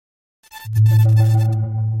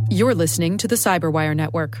You're listening to the Cyberwire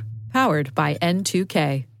Network, powered by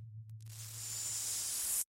N2K.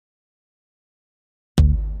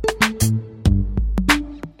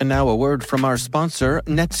 And now a word from our sponsor,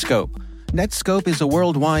 Netskope. Netskope is a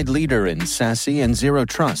worldwide leader in SASE and Zero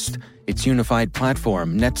Trust. Its unified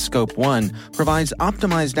platform, Netskope One, provides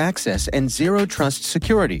optimized access and Zero Trust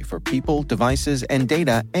security for people, devices, and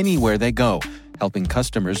data anywhere they go, helping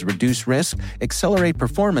customers reduce risk, accelerate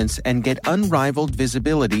performance, and get unrivaled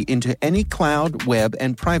visibility into any cloud, web,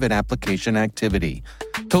 and private application activity.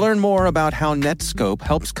 To learn more about how Netskope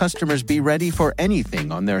helps customers be ready for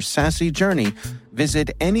anything on their SASE journey, visit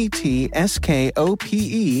netskope.com.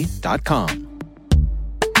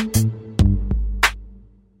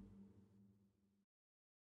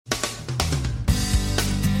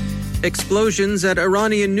 Explosions at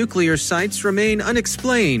Iranian nuclear sites remain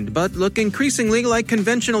unexplained, but look increasingly like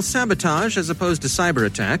conventional sabotage as opposed to cyber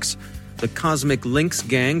attacks. The Cosmic Links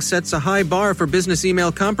gang sets a high bar for business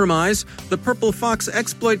email compromise. The Purple Fox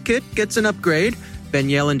exploit kit gets an upgrade. Ben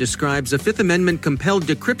Yelin describes a Fifth Amendment-compelled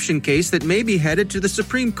decryption case that may be headed to the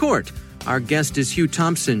Supreme Court. Our guest is Hugh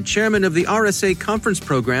Thompson, chairman of the RSA conference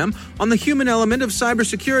program on the human element of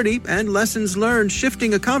cybersecurity and lessons learned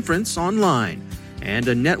shifting a conference online. And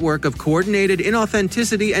a network of coordinated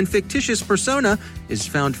inauthenticity and fictitious persona is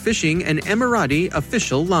found phishing an Emirati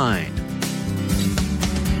official line.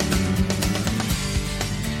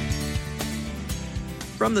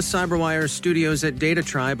 From the Cyberwire studios at Data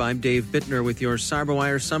Tribe, I'm Dave Bittner with your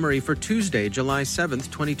Cyberwire summary for Tuesday, July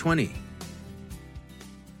 7th, 2020.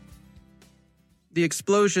 The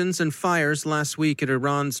explosions and fires last week at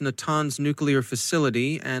Iran's Natanz nuclear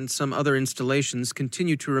facility and some other installations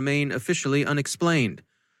continue to remain officially unexplained.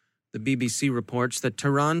 The BBC reports that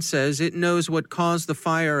Tehran says it knows what caused the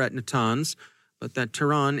fire at Natanz, but that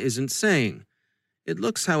Tehran isn't saying. It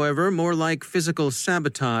looks, however, more like physical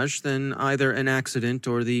sabotage than either an accident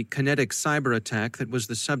or the kinetic cyber attack that was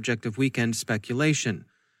the subject of weekend speculation.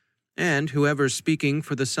 And whoever's speaking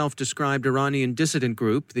for the self-described Iranian dissident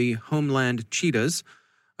group, the Homeland Cheetahs,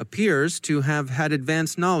 appears to have had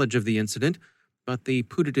advanced knowledge of the incident, but the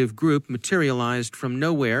putative group materialized from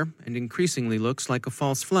nowhere and increasingly looks like a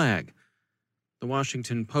false flag. The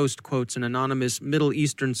Washington Post quotes an anonymous Middle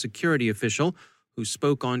Eastern security official who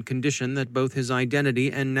spoke on condition that both his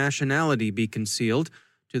identity and nationality be concealed,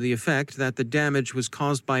 to the effect that the damage was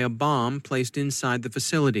caused by a bomb placed inside the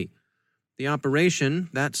facility. The operation,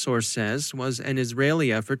 that source says, was an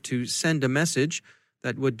Israeli effort to send a message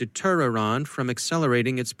that would deter Iran from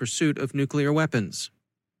accelerating its pursuit of nuclear weapons.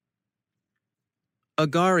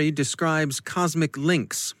 Agari describes Cosmic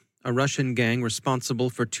Links, a Russian gang responsible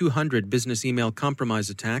for 200 business email compromise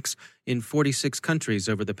attacks in 46 countries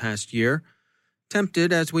over the past year.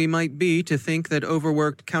 Tempted as we might be to think that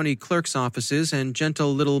overworked county clerks' offices and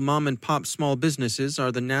gentle little mom-and-pop small businesses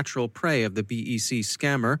are the natural prey of the BEC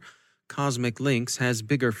scammer, Cosmic Links has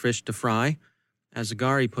bigger fish to fry. As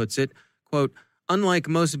Agari puts it, quote, unlike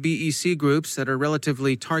most BEC groups that are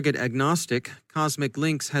relatively target agnostic, Cosmic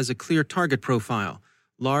Links has a clear target profile,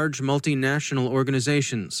 large multinational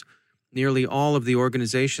organizations. Nearly all of the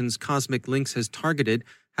organizations Cosmic Links has targeted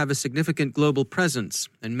have a significant global presence,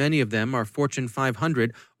 and many of them are Fortune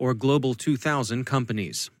 500 or Global 2000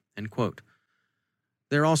 companies, end quote.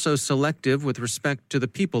 They're also selective with respect to the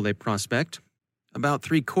people they prospect. About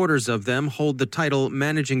 3/4 of them hold the title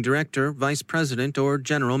Managing Director, Vice President, or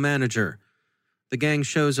General Manager. The gang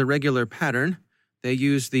shows a regular pattern. They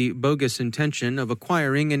use the bogus intention of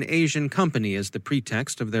acquiring an Asian company as the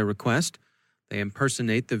pretext of their request. They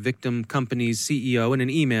impersonate the victim company's CEO in an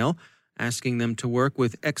email, asking them to work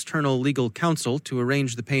with external legal counsel to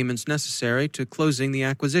arrange the payments necessary to closing the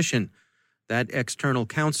acquisition. That external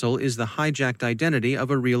counsel is the hijacked identity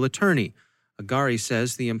of a real attorney. Agari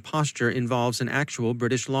says the imposture involves an actual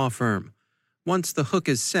British law firm. Once the hook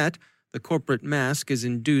is set, the corporate mask is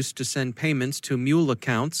induced to send payments to mule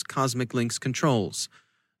accounts Cosmic Links controls.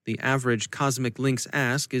 The average Cosmic Links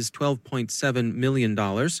ask is $12.7 million,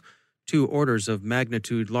 2 orders of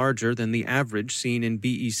magnitude larger than the average seen in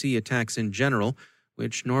BEC attacks in general,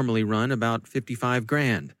 which normally run about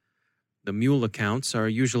 $55,000. The mule accounts are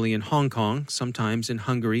usually in Hong Kong, sometimes in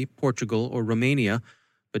Hungary, Portugal, or Romania,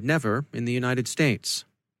 but never in the United States.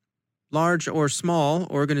 Large or small,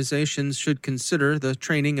 organizations should consider the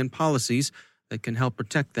training and policies that can help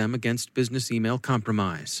protect them against business email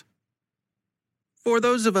compromise. For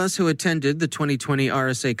those of us who attended the 2020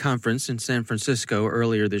 RSA conference in San Francisco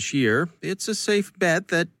earlier this year, it's a safe bet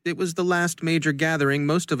that it was the last major gathering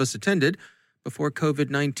most of us attended before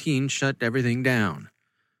COVID-19 shut everything down.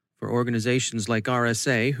 For organizations like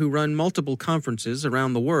RSA, who run multiple conferences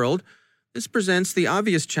around the world, This presents the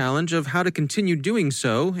obvious challenge of how to continue doing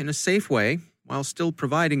so in a safe way while still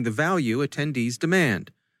providing the value attendees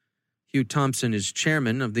demand. Hugh Thompson is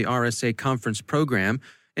chairman of the RSA Conference program,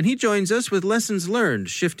 and he joins us with lessons learned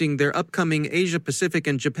shifting their upcoming Asia Pacific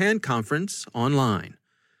and Japan conference online.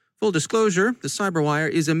 Full disclosure, the CyberWire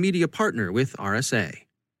is a media partner with RSA.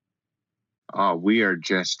 We are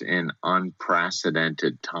just in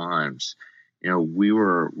unprecedented times. We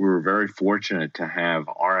were very fortunate to have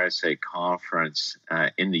RSA conference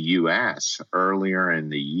in the U.S. earlier in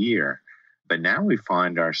the year, but now we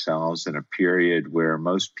find ourselves in a period where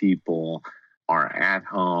most people are at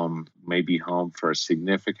home, maybe home for a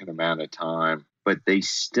significant amount of time, but they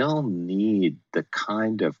still need the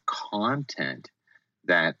kind of content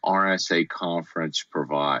that RSA conference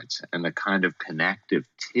provides and the kind of connective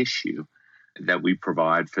tissue that we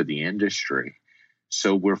provide for the industry.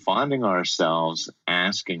 So we're finding ourselves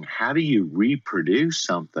asking, how do you reproduce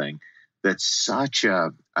something that's such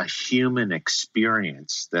a human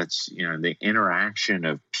experience? That's, the interaction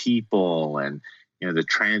of people and, the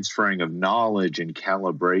transferring of knowledge and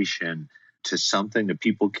calibration to something that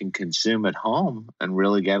people can consume at home and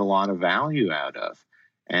really get a lot of value out of.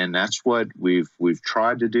 And that's what we've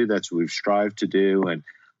tried to do. That's what we've strived to do. And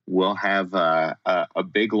we'll have a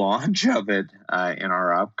big launch of it in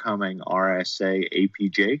our upcoming RSA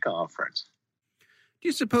APJ conference. Do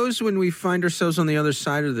you suppose when we find ourselves on the other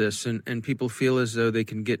side of this and people feel as though they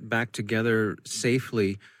can get back together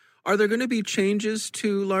safely, are there going to be changes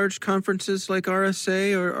to large conferences like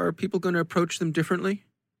RSA, or are people going to approach them differently?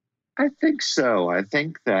 I think so. I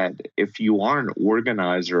think that if you are an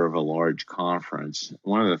organizer of a large conference,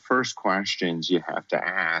 one of the first questions you have to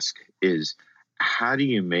ask is, how do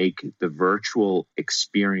you make the virtual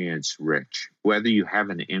experience rich, whether you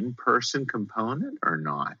have an in-person component or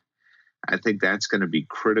not? I think that's going to be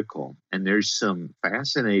critical. And there's some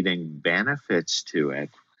fascinating benefits to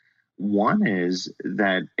it. One is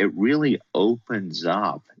that it really opens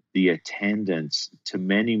up the attendance to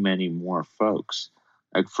many, many more folks.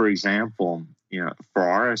 Like, for example, for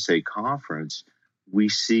RSA conference, we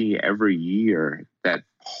see every year that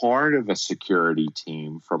part of a security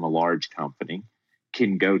team from a large company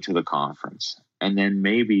can go to the conference. And then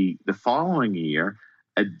maybe the following year,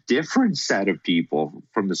 a different set of people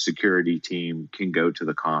from the security team can go to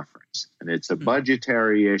the conference. And it's a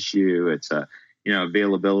budgetary issue. It's a,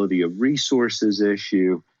 availability of resources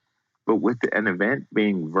issue. But with an event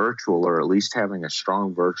being virtual, or at least having a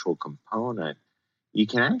strong virtual component, you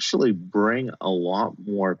can actually bring a lot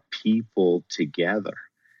more people together.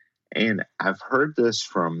 And I've heard this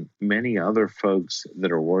from many other folks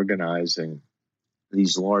that are organizing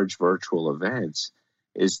these large virtual events,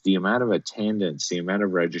 is the amount of attendance, the amount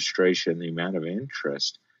of registration, the amount of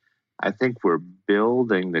interest. I think we're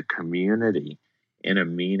building the community in a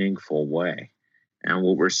meaningful way. And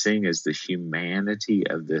what we're seeing is the humanity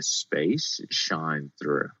of this space shine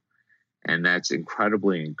through. And that's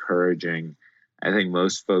incredibly encouraging. I think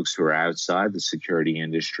most folks who are outside the security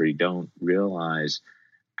industry don't realize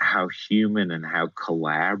how human and how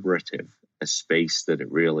collaborative a space that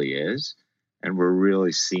it really is. And we're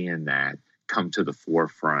really seeing that come to the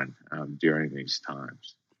forefront during these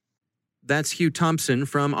times. That's Hugh Thompson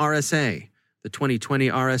from RSA. The 2020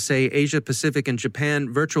 RSA Asia Pacific and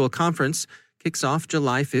Japan Virtual Conference kicks off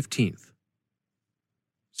July 15th.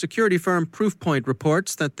 Security firm Proofpoint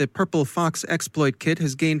reports that the Purple Fox exploit kit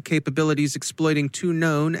has gained capabilities exploiting two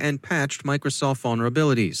known and patched Microsoft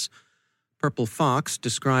vulnerabilities. Purple Fox,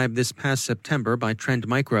 described this past September by Trend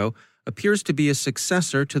Micro, appears to be a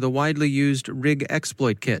successor to the widely used RIG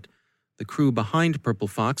exploit kit. The crew behind Purple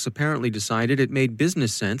Fox apparently decided it made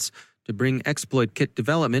business sense to bring exploit kit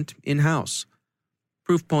development in-house.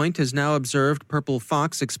 Proofpoint has now observed Purple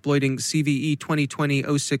Fox exploiting CVE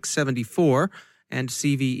 2020-0674 and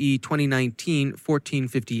CVE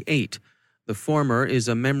 2019-1458. The former is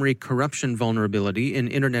a memory corruption vulnerability in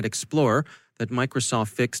Internet Explorer that Microsoft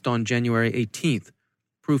fixed on January 18th.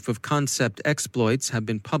 Proof of concept exploits have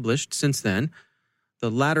been published since then.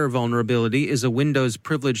 The latter vulnerability is a Windows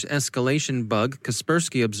privileged escalation bug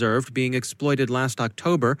Kaspersky observed being exploited last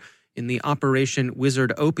October in the Operation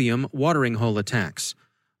Wizard Opium watering hole attacks.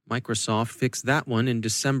 Microsoft fixed that one in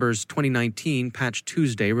December's 2019 Patch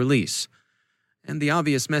Tuesday release. And the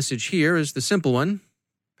obvious message here is the simple one: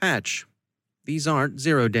 patch. These aren't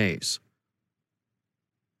 0 days.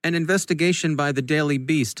 An investigation by the Daily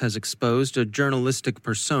Beast has exposed a journalistic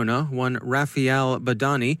persona, one Raphael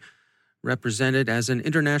Badani, represented as an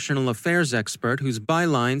international affairs expert whose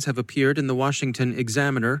bylines have appeared in the Washington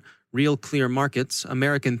Examiner, Real Clear Markets,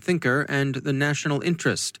 American Thinker, and the National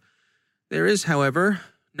Interest. There is, however,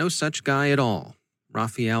 no such guy at all.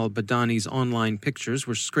 Rafael Badani's online pictures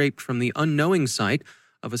were scraped from the unknowing site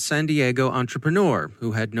of a San Diego entrepreneur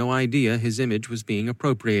who had no idea his image was being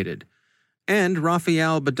appropriated. And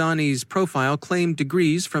Rafael Badani's profile claimed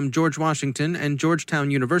degrees from George Washington and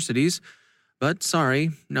Georgetown universities, but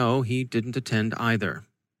sorry, no, he didn't attend either.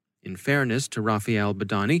 In fairness to Rafael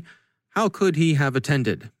Badani, how could he have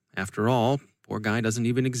attended? After all, poor guy doesn't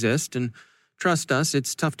even exist, and trust us,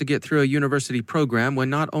 it's tough to get through a university program when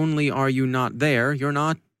not only are you not there, you're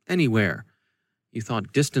not anywhere. You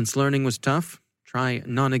thought distance learning was tough? Try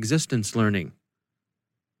non-existence learning.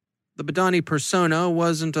 The Badani persona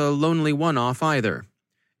wasn't a lonely one-off either.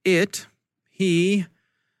 It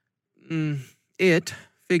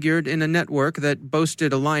figured in a network that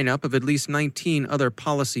boasted a lineup of at least 19 other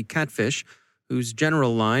policy catfish, whose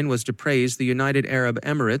general line was to praise the United Arab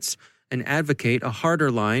Emirates and advocate a harder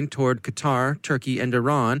line toward Qatar, Turkey, and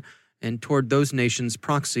Iran, and toward those nations'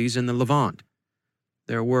 proxies in the Levant.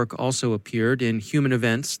 Their work also appeared in Human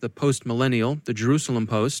Events, the Post-Millennial, the Jerusalem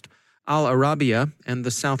Post, Al Arabiya, and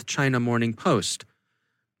the South China Morning Post.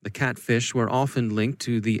 The catfish were often linked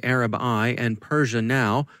to the Arab Eye and Persia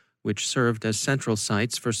Now, which served as central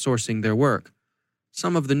sites for sourcing their work.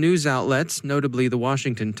 Some of the news outlets, notably the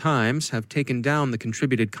Washington Times, have taken down the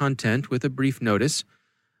contributed content with a brief notice.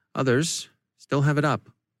 Others still have it up.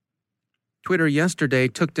 Twitter yesterday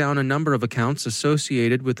took down a number of accounts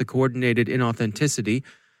associated with the coordinated inauthenticity,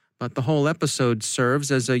 but the whole episode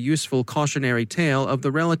serves as a useful cautionary tale of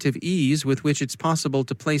the relative ease with which it's possible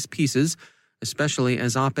to place pieces, especially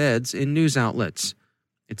as op-eds, in news outlets.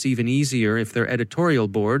 It's even easier if their editorial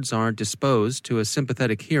boards are disposed to a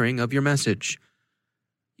sympathetic hearing of your message.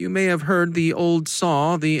 You may have heard the old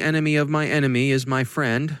saw, "The enemy of my enemy is my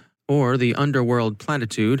friend," or the underworld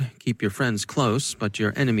platitude, "Keep your friends close, but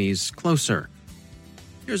your enemies closer."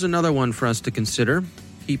 Here's another one for us to consider.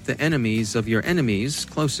 Keep the enemies of your enemies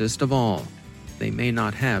closest of all. They may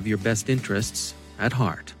not have your best interests at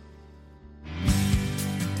heart.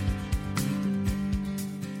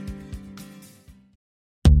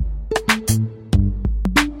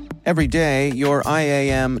 Every day, your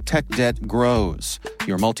IAM tech debt grows.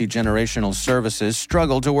 Your multi-generational services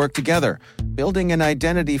struggle to work together. Building an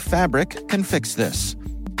identity fabric can fix this.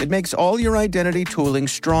 It makes all your identity tooling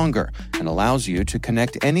stronger and allows you to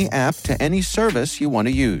connect any app to any service you want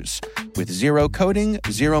to use, with zero coding,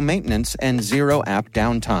 zero maintenance, and zero app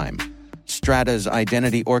downtime. Strata's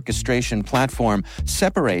identity orchestration platform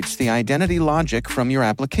separates the identity logic from your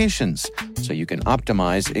applications, so you can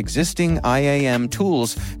optimize existing IAM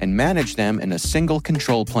tools and manage them in a single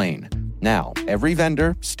control plane. Now, every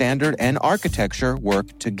vendor, standard, and architecture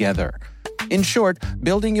work together. In short,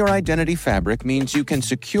 building your identity fabric means you can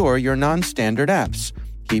secure your non-standard apps,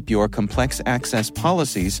 keep your complex access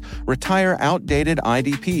policies, retire outdated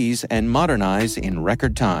IDPs, and modernize in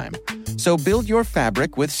record time. So build your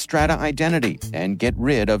fabric with Strata Identity and get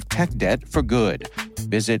rid of tech debt for good.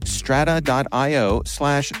 Visit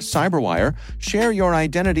strata.io/cyberwire, share your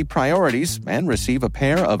identity priorities, and receive a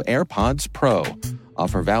pair of AirPods Pro.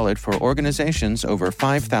 Offer valid for organizations over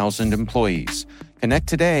 5,000 employees. Connect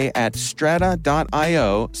today at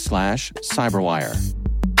strata.io/cyberwire.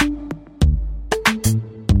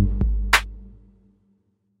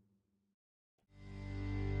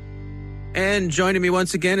 And joining me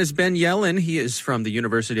once again is Ben Yelin. He is from the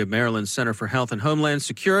University of Maryland Center for Health and Homeland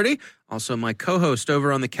Security. Also my co-host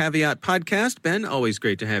over on the Caveat podcast. Ben, always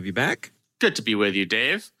great to have you back. Good to be with you,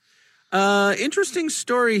 Dave. Interesting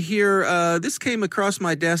story here. This came across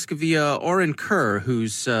my desk via Oren Kerr,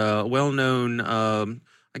 who's a well-known,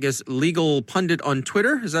 legal pundit on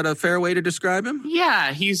Twitter. Is that a fair way to describe him?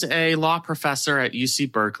 Yeah, he's a law professor at UC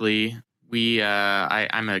Berkeley.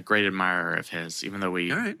 I'm a great admirer of his, even though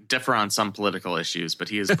we differ on some political issues, but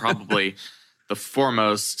he is probably the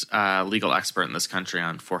foremost legal expert in this country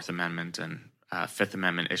on Fourth Amendment and Fifth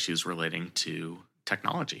Amendment issues relating to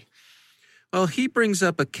technology. Well, he brings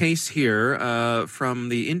up a case here from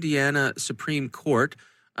the Indiana Supreme Court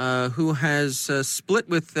who has split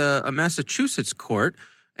with a Massachusetts court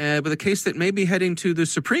with a case that may be heading to the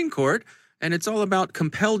Supreme Court, and it's all about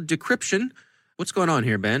compelled decryption. What's going on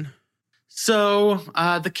here, Ben? So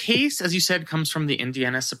the case, as you said, comes from the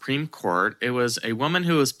Indiana Supreme Court. It was a woman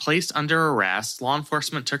who was placed under arrest. Law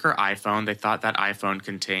enforcement took her iPhone. They thought that iPhone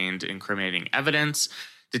contained incriminating evidence.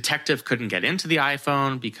 Detective couldn't get into the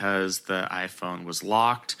iPhone because the iPhone was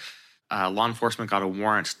locked. Law enforcement got a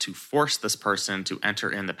warrant to force this person to enter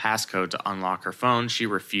in the passcode to unlock her phone. She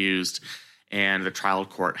refused, and the trial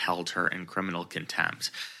court held her in criminal contempt.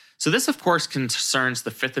 So this, of course, concerns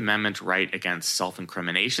the Fifth Amendment right against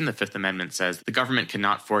self-incrimination. The Fifth Amendment says the government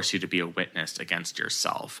cannot force you to be a witness against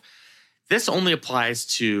yourself. This only applies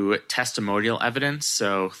to testimonial evidence,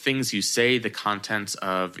 so things you say, the contents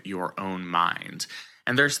of your own mind.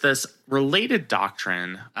 And there's this related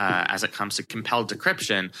doctrine as it comes to compelled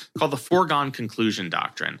decryption called the foregone conclusion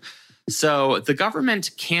doctrine. So the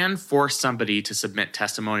government can force somebody to submit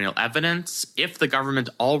testimonial evidence if the government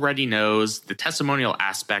already knows the testimonial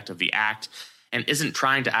aspect of the act and isn't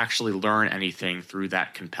trying to actually learn anything through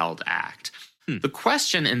that compelled act. The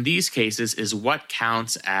question in these cases is what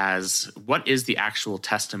is the actual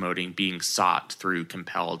testimony being sought through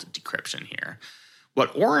compelled decryption here?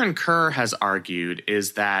 What Oren Kerr has argued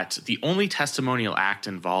is that the only testimonial act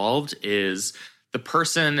involved is the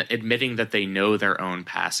person admitting that they know their own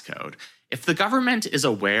passcode. If the government is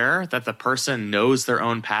aware that the person knows their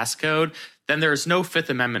own passcode, then there is no Fifth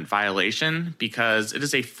Amendment violation because it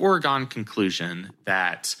is a foregone conclusion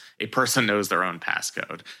that a person knows their own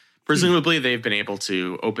passcode. Presumably, they've been able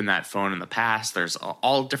to open that phone in the past. There's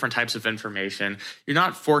all different types of information. You're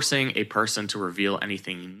not forcing a person to reveal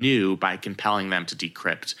anything new by compelling them to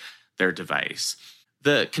decrypt their device.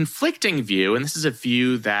 The conflicting view, and this is a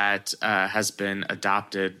view that has been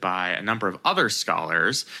adopted by a number of other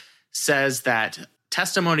scholars, says that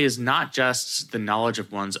testimony is not just the knowledge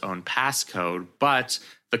of one's own passcode, but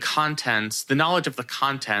the knowledge of the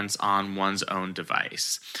contents on one's own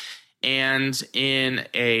device. And in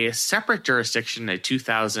a separate jurisdiction, a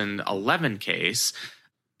 2011 case,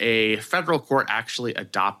 a federal court actually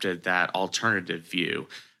adopted that alternative view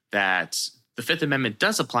that the Fifth Amendment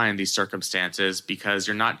does apply in these circumstances because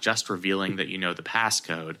you're not just revealing that you know the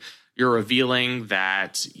passcode. You're revealing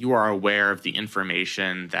that you are aware of the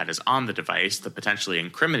information that is on the device, the potentially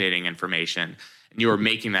incriminating information, and you are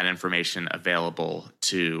making that information available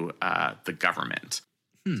to the government.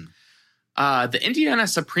 The Indiana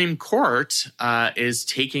Supreme Court is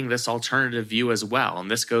taking this alternative view as well, and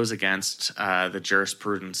this goes against the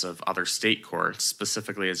jurisprudence of other state courts,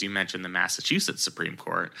 specifically, as you mentioned, the Massachusetts Supreme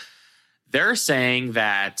Court. They're saying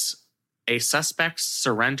that a suspect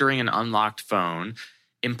surrendering an unlocked phone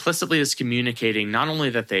implicitly is communicating not only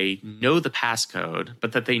that they know the passcode,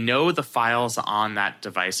 but that they know the files on that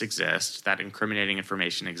device exist, that incriminating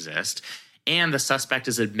information exists, and the suspect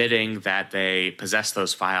is admitting that they possess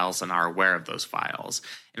those files and are aware of those files.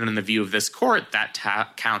 And in the view of this court, that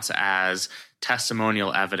counts as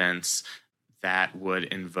testimonial evidence that would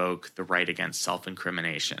invoke the right against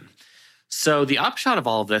self-incrimination. So the upshot of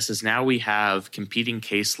all of this is now we have competing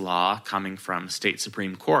case law coming from state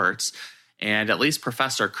Supreme Courts, and at least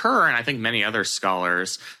Professor Kerr, and I think many other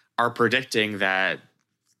scholars, are predicting that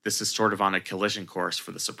this is sort of on a collision course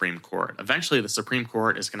for the Supreme Court. Eventually, the Supreme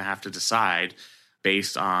Court is going to have to decide,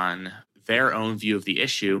 based on their own view of the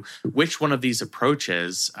issue, which one of these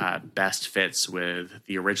approaches best fits with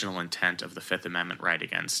the original intent of the Fifth Amendment right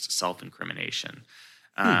against self-incrimination.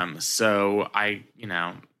 So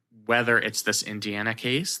whether it's this Indiana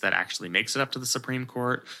case that actually makes it up to the Supreme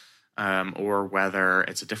Court, or whether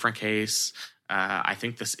it's a different case, I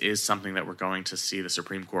think this is something that we're going to see the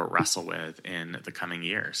Supreme Court wrestle with in the coming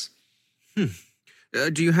years.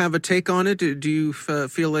 Do you have a take on it? Do you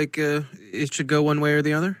feel like it should go one way or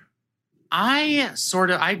the other?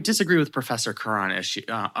 I disagree with Professor Kerr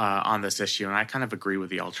on this issue, and I kind of agree with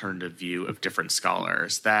the alternative view of different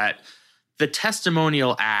scholars that the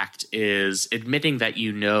testimonial act is admitting that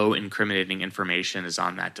you know incriminating information is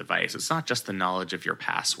on that device. It's not just the knowledge of your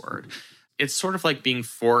password. It's sort of like being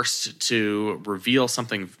forced to reveal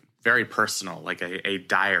something very personal, like a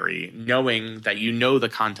diary, knowing that you know the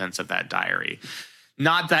contents of that diary.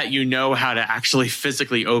 Not that you know how to actually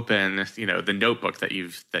physically open, the notebook that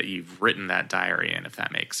you've written that diary in, if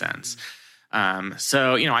that makes sense.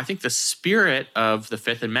 So I think the spirit of the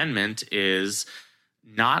Fifth Amendment is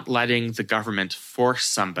not letting the government force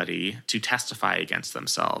somebody to testify against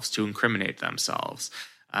themselves, to incriminate themselves.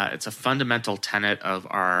 It's a fundamental tenet of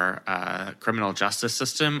our criminal justice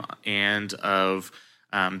system and of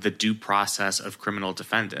the due process of criminal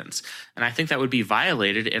defendants. And I think that would be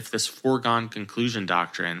violated if this foregone conclusion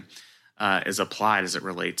doctrine is applied as it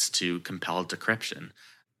relates to compelled decryption.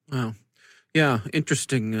 Wow. Yeah,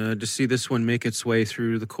 interesting to see this one make its way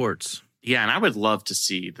through the courts. Yeah, and I would love to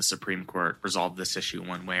see the Supreme Court resolve this issue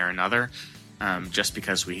one way or another, just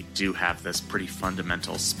because we do have this pretty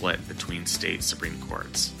fundamental split between state Supreme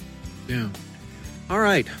Courts. Yeah. All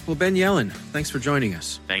right. Well, Ben Yelin, thanks for joining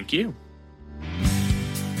us. Thank you.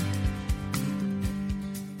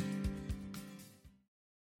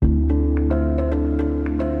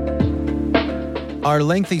 Are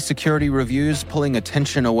lengthy security reviews pulling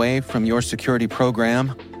attention away from your security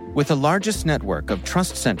program? With the largest network of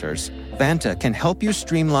trust centers, Vanta can help you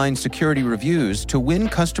streamline security reviews to win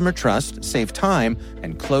customer trust, save time,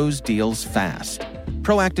 and close deals fast.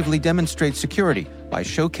 Proactively demonstrate security by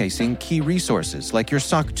showcasing key resources like your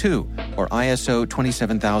SOC 2 or ISO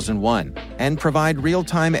 27001 and provide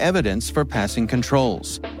real-time evidence for passing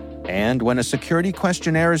controls. And when a security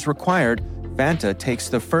questionnaire is required, Vanta takes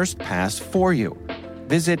the first pass for you.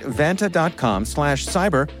 Visit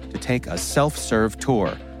vanta.com/cyber to take a self-serve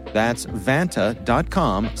tour. That's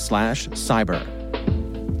vanta.com/cyber.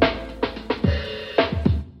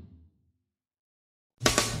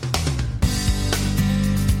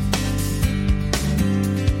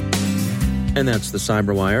 And that's the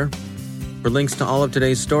Cyberwire. For links to all of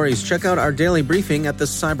today's stories, check out our daily briefing at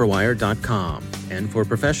thecyberwire.com. And for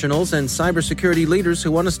professionals and cybersecurity leaders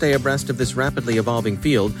who want to stay abreast of this rapidly evolving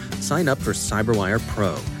field, sign up for Cyberwire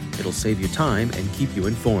Pro. It'll save you time and keep you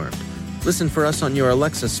informed. Listen for us on your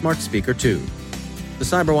Alexa smart speaker, too. The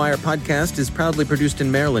Cyberwire podcast is proudly produced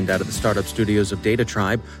in Maryland out of the startup studios of Data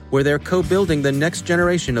Tribe, where they're co-building the next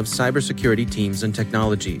generation of cybersecurity teams and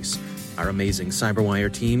technologies. Our amazing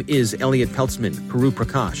Cyberwire team is Elliot Peltzman, Puru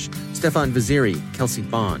Prakash, Stefan Vaziri, Kelsey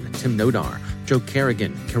Bond, Tim Nodar, Joe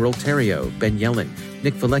Kerrigan, Carol Terrio, Ben Yellen,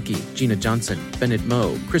 Nick Valecki, Gina Johnson, Bennett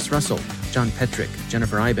Moe, Chris Russell, John Petrick,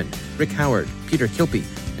 Jennifer Iben, Rick Howard, Peter Kilpie,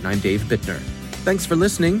 and I'm Dave Bittner. Thanks for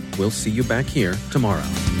listening. We'll see you back here tomorrow.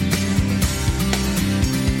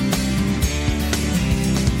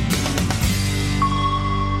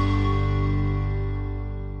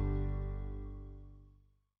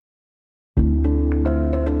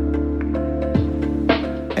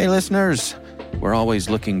 Hey listeners, we're always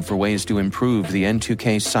looking for ways to improve the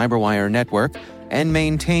N2K Cyberwire network and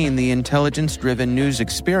maintain the intelligence-driven news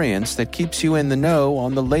experience that keeps you in the know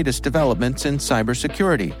on the latest developments in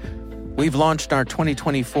cybersecurity. We've launched our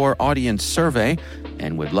 2024 audience survey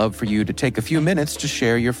and would love for you to take a few minutes to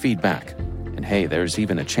share your feedback. And hey, there's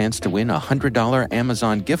even a chance to win a $100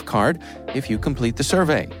 Amazon gift card if you complete the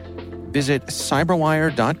survey. Visit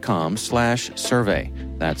cyberwire.com/survey.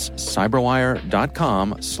 That's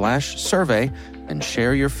cyberwire.com/survey and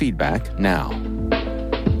share your feedback now.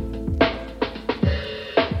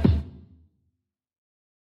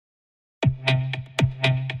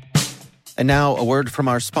 And now a word from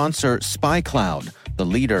our sponsor, SpyCloud, the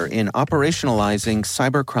leader in operationalizing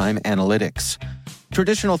cybercrime analytics.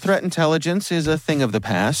 Traditional threat intelligence is a thing of the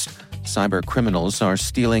past. Cyber criminals are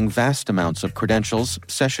stealing vast amounts of credentials,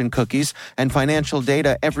 session cookies, and financial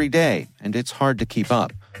data every day, and it's hard to keep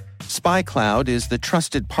up. SpyCloud is the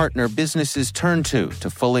trusted partner businesses turn to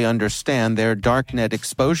fully understand their darknet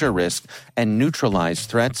exposure risk and neutralize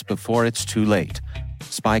threats before it's too late.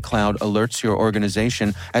 SpyCloud alerts your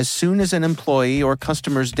organization as soon as an employee or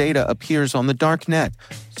customer's data appears on the dark net,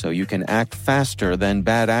 so you can act faster than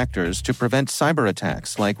bad actors to prevent cyber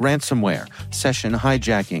attacks like ransomware, session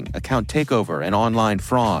hijacking, account takeover, and online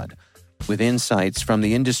fraud. With insights from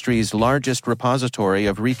the industry's largest repository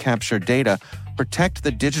of recaptured data, protect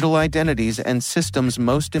the digital identities and systems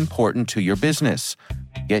most important to your business.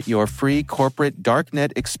 Get your free corporate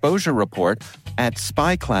darknet exposure report at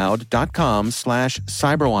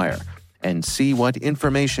spycloud.com/cyberwire and see what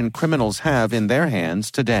information criminals have in their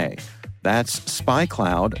hands today. That's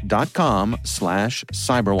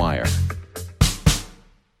spycloud.com/cyberwire.